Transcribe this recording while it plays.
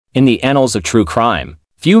In the annals of true crime,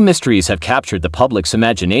 few mysteries have captured the public's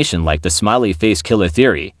imagination like the Smiley Face Killer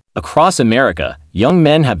theory. Across America, young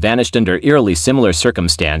men have vanished under eerily similar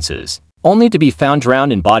circumstances, only to be found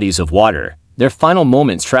drowned in bodies of water, their final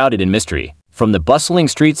moments shrouded in mystery. From the bustling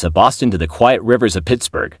streets of Boston to the quiet rivers of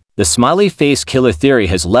Pittsburgh, the Smiley Face Killer theory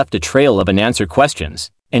has left a trail of unanswered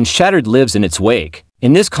questions, and shattered lives in its wake.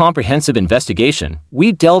 In this comprehensive investigation,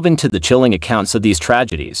 we delve into the chilling accounts of these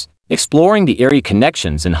tragedies, exploring the eerie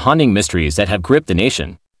connections and haunting mysteries that have gripped the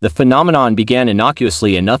nation. The phenomenon began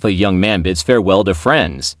innocuously enough: a young man bids farewell to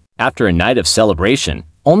friends after a night of celebration,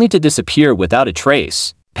 only to disappear without a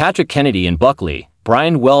trace. Patrick Kennedy in Buckley,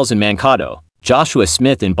 Brian Wells in Mankato, Joshua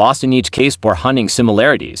Smith in Boston, each case bore haunting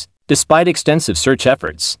similarities. Despite extensive search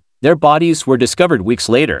efforts, their bodies were discovered weeks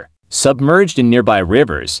later, submerged in nearby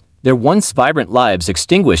rivers, their once vibrant lives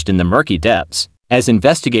extinguished in the murky depths. As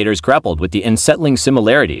investigators grappled with the unsettling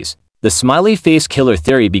similarities, the Smiley Face Killer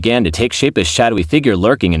theory began to take shape: a shadowy figure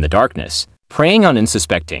lurking in the darkness, preying on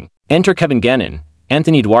unsuspecting. Enter Kevin Gannon,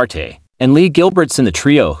 Anthony Duarte, and Lee Gilbertson, the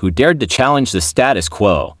trio who dared to challenge the status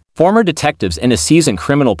quo. Former detectives and a seasoned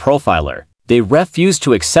criminal profiler, they refused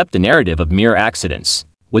to accept the narrative of mere accidents.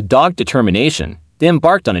 With dogged determination, they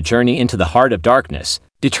embarked on a journey into the heart of darkness,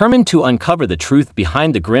 determined to uncover the truth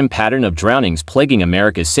behind the grim pattern of drownings plaguing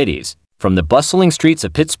America's cities. From the bustling streets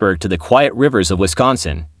of Pittsburgh to the quiet rivers of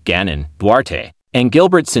Wisconsin, Gannon, Duarte, and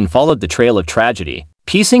Gilbertson followed the trail of tragedy,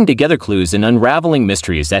 piecing together clues and unraveling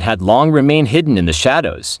mysteries that had long remained hidden in the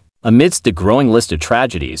shadows. Amidst the growing list of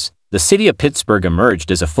tragedies, the city of Pittsburgh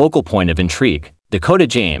emerged as a focal point of intrigue. Dakota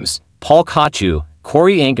James, Paul Kochu,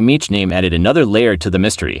 Corey Ankam, each name added another layer to the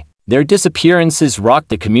mystery. Their disappearances rocked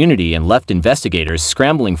the community and left investigators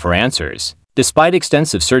scrambling for answers. Despite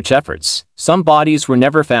extensive search efforts, some bodies were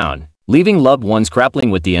never found, leaving loved ones grappling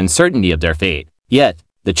with the uncertainty of their fate. Yet,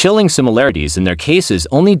 the chilling similarities in their cases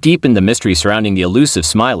only deepened the mystery surrounding the elusive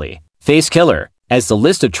Smiley Face Killer. As the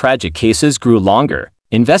list of tragic cases grew longer,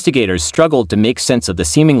 investigators struggled to make sense of the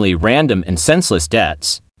seemingly random and senseless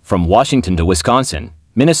deaths. From Washington to Wisconsin,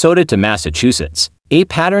 Minnesota to Massachusetts, a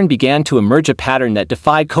pattern began to emerge, a pattern that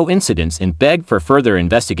defied coincidence and begged for further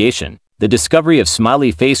investigation. The discovery of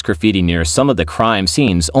smiley face graffiti near some of the crime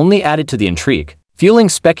scenes only added to the intrigue, fueling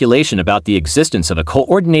speculation about the existence of a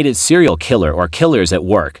coordinated serial killer or killers at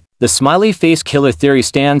work. The Smiley Face Killer theory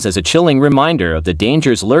stands as a chilling reminder of the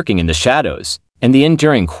dangers lurking in the shadows and the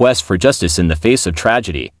enduring quest for justice in the face of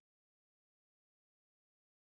tragedy.